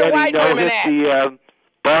 where the white women at? The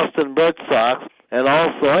Boston Red Sox. And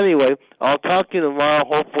also, anyway, I'll talk to you tomorrow,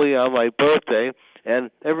 hopefully on my birthday.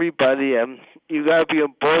 And everybody, you got to be a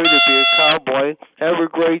boy to be a cowboy. Have a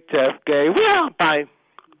great day. Well, bye.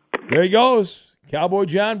 There he goes, Cowboy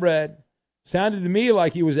John Brad. Sounded to me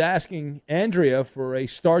like he was asking Andrea for a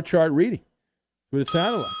star chart reading. That's what it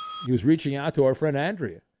sounded like. He was reaching out to our friend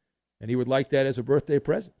Andrea, and he would like that as a birthday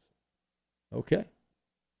present. Okay.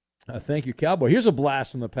 Thank you, Cowboy. Here's a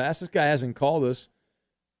blast from the past. This guy hasn't called us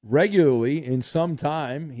regularly in some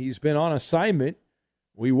time. He's been on assignment.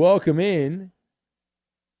 We welcome in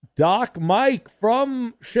Doc Mike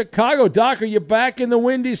from Chicago. Doc, are you back in the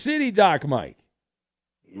Windy City, Doc Mike?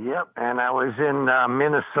 Yep, and I was in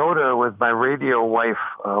Minnesota with my radio wife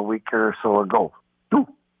a week or so ago.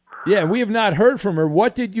 Yeah, we have not heard from her.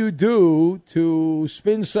 What did you do to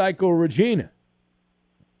Spin Cycle Regina?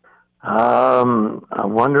 A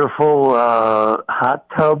wonderful hot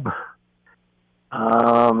tub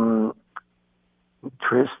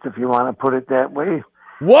tryst, if you want to put it that way.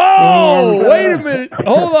 Whoa! Wait a minute.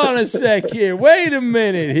 Hold on a sec here. Wait a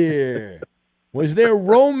minute here. Was there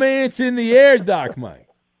romance in the air, Doc Mike?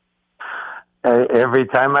 Every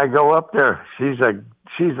time I go up there, she's a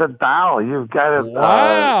doll. You've got to.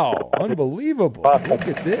 Wow! Unbelievable. Look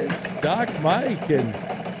at this, Doc Mike and.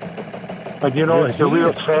 But you know, it's a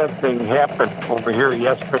real sad thing happened over here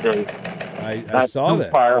yesterday. I saw that. Not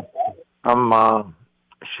too far from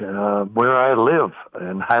where I live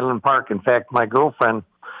in Highland Park. In fact, my girlfriend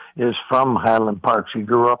is from Highland Park. She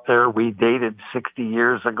grew up there. We dated 60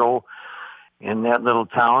 years ago in that little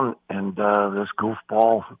town, and this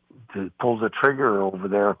goofball pulled the trigger over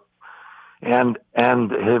there. And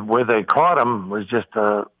where they caught him was just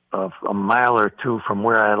a mile or two from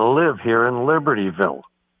where I live here in Libertyville,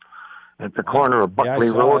 at the corner of Buckley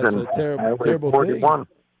Road and terrible 41.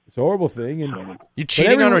 Thing. It's a horrible thing. And you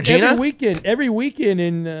cheating on Regina? Every weekend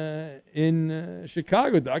in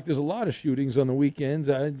Chicago, Doc, there's a lot of shootings on the weekends.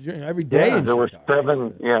 Every day. Yeah, in there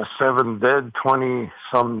Chicago. were 7 dead,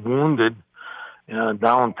 20-some wounded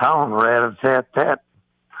downtown, rat-a-tat-tat.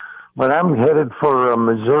 But I'm headed for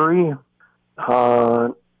Missouri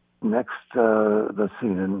next, let's see,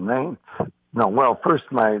 the 9th. No, well, first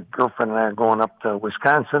my girlfriend and I are going up to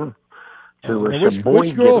Wisconsin.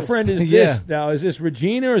 Which girlfriend is this now? Is this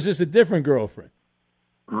Regina or is this a different girlfriend?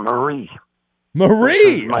 Marie.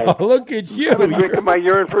 Look at you. I've been drinking my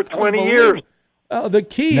urine for 20 years. Oh, the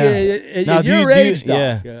key at your age,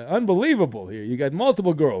 Doc. Unbelievable here. You got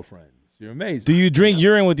multiple girlfriends. You're amazing. Do you drink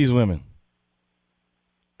urine with these women?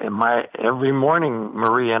 Every morning,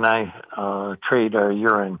 Marie and I trade our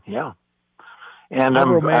urine, yeah. And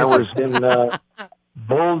I was in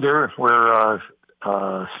Boulder, where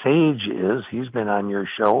Sage is. He's been on your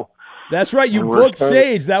show. That's right. You booked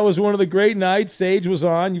Sage. That was one of the great nights. Sage was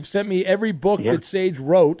on. You've sent me every book that Sage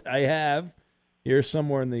wrote. I have here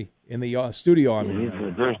somewhere in the studio.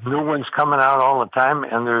 There's new ones coming out all the time,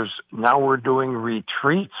 and now we're doing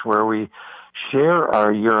retreats where we share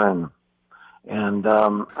our urine. And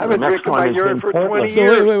I've been drinking my urine for 20 years. So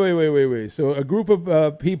wait. So a group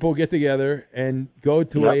of people get together and go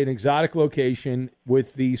to an exotic location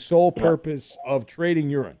with the sole purpose of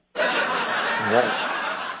trading urine. Yes.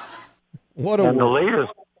 What a and word.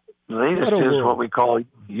 The latest is what we call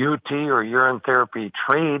UT, or urine therapy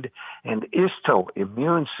trade, and ISTO,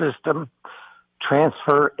 immune system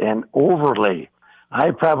transfer and overlay.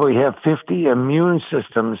 I probably have 50 immune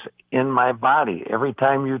systems in my body. Every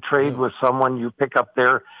time you trade with someone, you pick up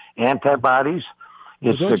their antibodies.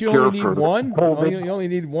 Don't you only need one? You only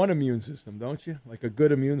need one immune system, don't you? Like a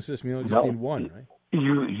good immune system, you only just need one, right?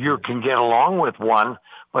 You can get along with one,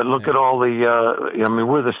 but look at all the,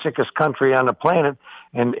 we're the sickest country on the planet,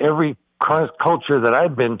 and every culture that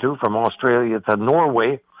I've been to, from Australia to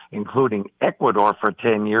Norway, including Ecuador for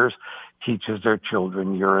 10 years, teaches their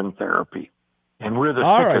children urine therapy. And we're the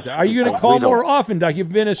all right. Are you going to call more often, Doc?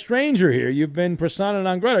 You've been a stranger here. You've been persona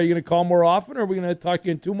non grata. Are you going to call more often, or are we going to talk to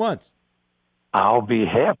you in 2 months? I'll be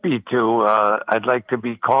happy to. I'd like to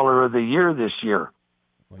be Caller of the Year this year.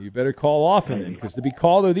 Well, you better call often then, because to be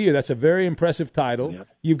Caller of the Year, that's a very impressive title. Yeah.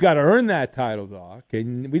 You've got to earn that title, Doc,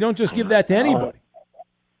 and we don't just give that to anybody.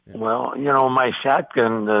 Well, my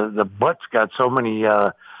shotgun, the butt's got so many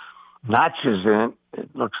notches in it.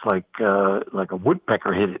 It looks like a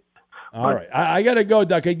woodpecker hit it. All right. I got to go,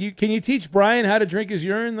 Doc. Can you teach Brian how to drink his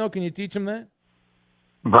urine, though? Can you teach him that?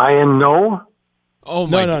 Brian, no? Oh,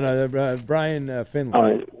 my No, Brian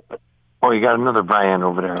Finley. You got another Brian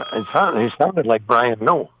over there. He sounded like Brian,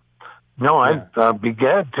 no. No, I'd be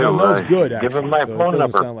glad to no's good, give him my phone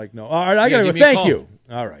number. Sound like no. All right, I got to go. Thank you.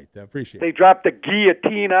 All right, I appreciate it. They dropped the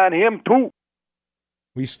guillotine on him, too.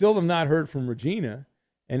 We still have not heard from Regina,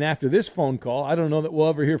 and after this phone call, I don't know that we'll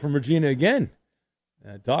ever hear from Regina again.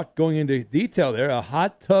 Doc going into detail there, a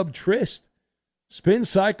hot tub tryst. Spin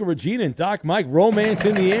Cycle Regina and Doc Mike, romance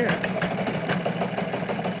in the air.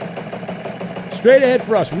 Straight ahead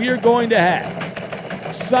for us, we are going to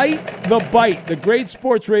have Cite the Bite, the great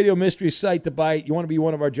sports radio mystery Cite the Bite. You want to be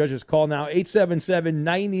one of our judges, call now,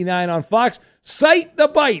 877-99 on Fox. Cite the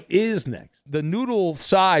Bite is next. The noodle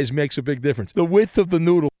size makes a big difference. The width of the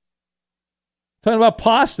noodle. Talking about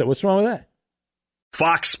pasta, what's wrong with that?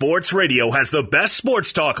 Fox Sports Radio has the best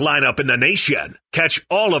sports talk lineup in the nation. Catch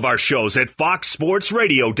all of our shows at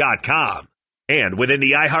foxsportsradio.com. And within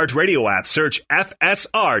the iHeartRadio app, search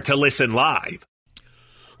FSR to listen live.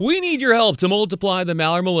 We need your help to multiply the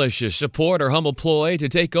Maller Militia. Support our humble ploy to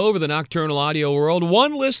take over the nocturnal audio world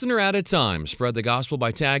one listener at a time. Spread the gospel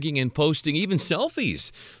by tagging and posting even selfies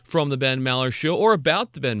from the Ben Maller Show or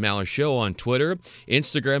about the Ben Maller Show on Twitter,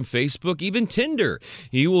 Instagram, Facebook, even Tinder.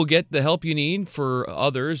 You will get the help you need for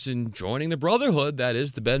others in joining the brotherhood that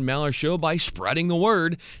is the Ben Maller Show by spreading the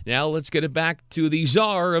word. Now let's get it back to the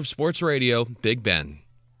czar of sports radio, Big Ben.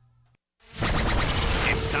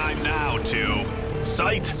 It's time now to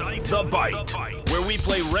Cite the Bite, where we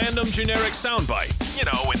play random generic sound bites. You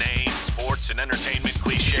know, inane sports and entertainment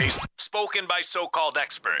cliches spoken by so-called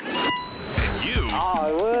experts. And you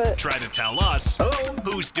try to tell us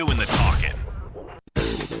who's doing the talking.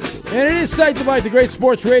 And it is Cite the Bite, the great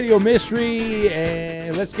sports radio mystery.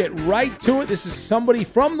 And let's get right to it. This is somebody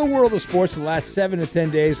from the world of sports the last 7 to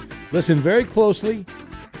 10 days. Listen very closely.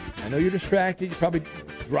 I know you're distracted. You're probably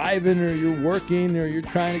driving or you're working or you're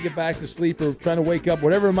trying to get back to sleep or trying to wake up,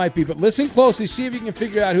 whatever it might be. But listen closely. See if you can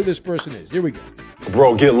figure out who this person is. Here we go.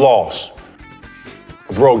 Bro, get lost.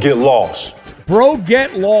 Bro, get lost. Bro,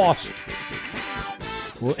 get lost.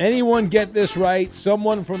 Will anyone get this right?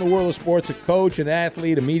 Someone from the world of sports, a coach, an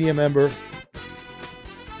athlete, a media member.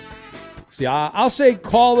 See, I'll say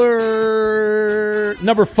caller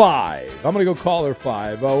number 5. I'm going to go caller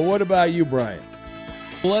 5. What about you, Brian?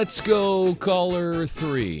 Let's go caller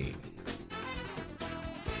 3.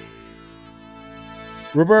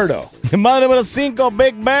 Roberto. Mano número 5,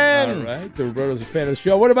 Big Ben. All right. Roberto's a fan of the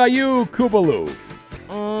show. What about you, Kubaloo?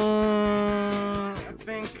 I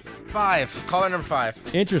think 5. Caller number 5.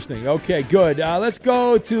 Interesting. Okay, good. Let's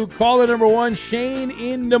go to caller number 1, Shane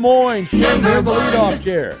in Des Moines. Shane, you're the leadoff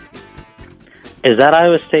chair. Is that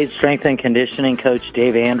Iowa State strength and conditioning coach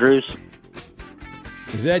Dave Andrews?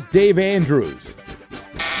 Is that Dave Andrews?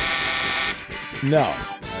 No,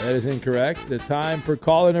 that is incorrect. The time for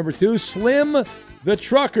caller number 2, Slim the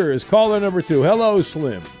Trucker is caller number 2. Hello,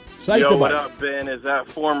 Slim. Yo, what up, Ben? Is that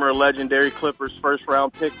former legendary Clippers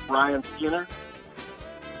first-round pick Brian Skinner?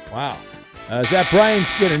 Wow. Is that Brian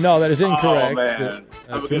Skinner? No, that is incorrect.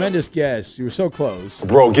 Oh, man. Tremendous guess. You were so close.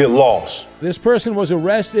 Bro, get lost. This person was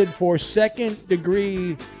arrested for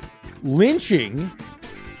second-degree lynching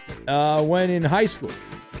when in high school.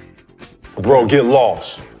 Bro, get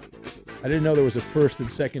lost. I didn't know there was a first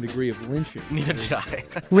and second degree of lynching. Neither did I.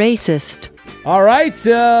 Racist. All right,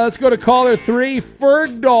 let's go to caller 3.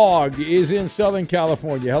 Ferg Dog is in Southern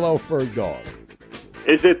California. Hello, Ferg Dog.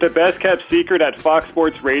 Is it the best-kept secret at Fox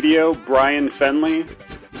Sports Radio, Brian Fenley?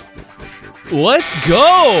 Let's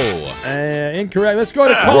go. Incorrect. Let's go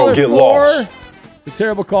to caller 4. It's a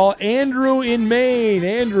terrible call. Andrew in Maine.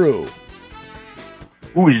 Andrew.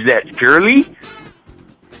 Who is that, Shirley?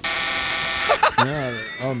 No,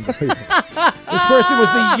 unbelievable. This person was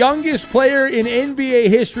the youngest player in NBA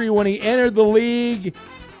history when he entered the league.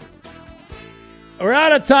 We're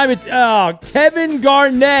out of time. It's Kevin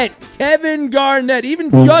Garnett. Kevin Garnett. Even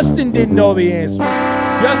Justin didn't know the answer.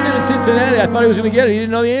 Justin in Cincinnati, I thought he was going to get it. He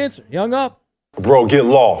didn't know the answer. He hung up. Bro, get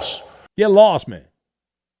lost. Get lost, man.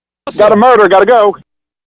 Got a murder. Got to go.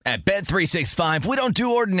 At Bet365, we don't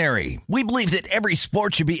do ordinary. We believe that every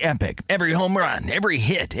sport should be epic. Every home run, every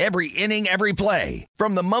hit, every inning, every play.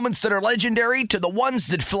 From the moments that are legendary to the ones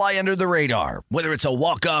that fly under the radar. Whether it's a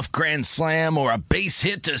walk-off grand slam or a base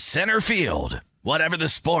hit to center field. Whatever the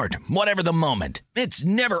sport, whatever the moment. It's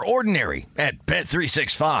never ordinary at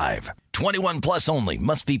Bet365. 21 plus only.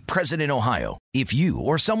 Must be present in Ohio. If you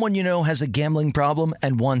or someone you know has a gambling problem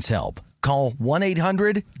and wants help, call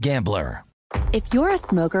 1-800-GAMBLER. If you're a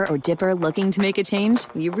smoker or dipper looking to make a change,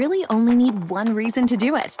 you really only need one reason to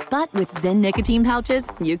do it. But with Zyn nicotine pouches,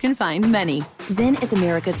 you can find many. Zyn is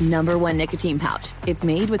America's #1 nicotine pouch. It's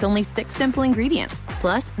made with only 6 simple ingredients.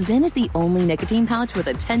 Plus, Zyn is the only nicotine pouch with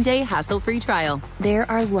a 10-day hassle-free trial.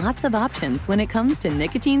 There are lots of options when it comes to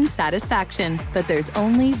nicotine satisfaction, but there's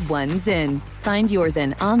only one Zyn. Find your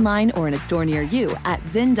Zyn online or in a store near you at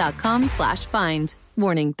zyn.com/find.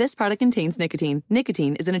 Warning, this product contains nicotine.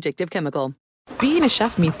 Nicotine is an addictive chemical. Being a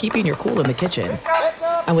chef means keeping your cool in the kitchen.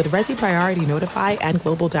 And with Resi Priority Notify and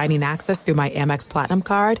Global Dining Access through my Amex Platinum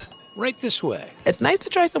card, right this way. It's nice to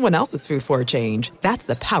try someone else's food for a change. That's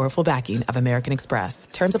the powerful backing of American Express.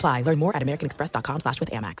 Terms apply. Learn more at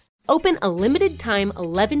americanexpress.com/withAmex. Open a limited-time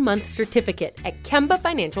 11-month certificate at Kemba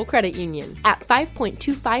Financial Credit Union. At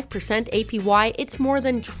 5.25% APY, it's more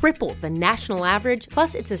than triple the national average,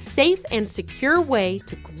 plus it's a safe and secure way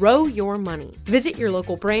to grow your money. Visit your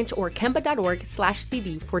local branch or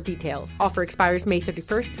kemba.org/CD for details. Offer expires May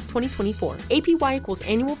 31st, 2024. APY equals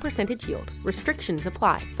annual percentage yield. Restrictions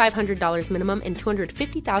apply. $500 minimum and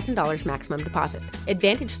 $250,000 maximum deposit.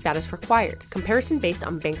 Advantage status required. Comparison based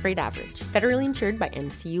on bank rate average. Federally insured by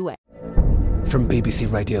NCUA. From BBC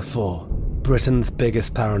Radio 4, Britain's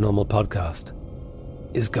biggest paranormal podcast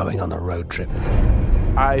is going on a road trip.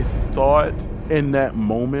 I thought in that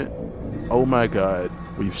moment, oh my God,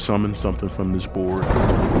 we've summoned something from this board.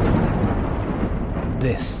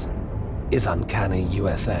 This is Uncanny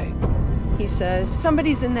USA. He says,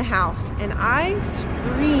 somebody's in the house, and I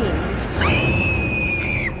screamed.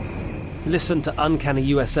 Listen to Uncanny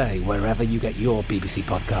USA wherever you get your BBC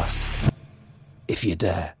podcasts, if you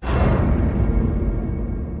dare.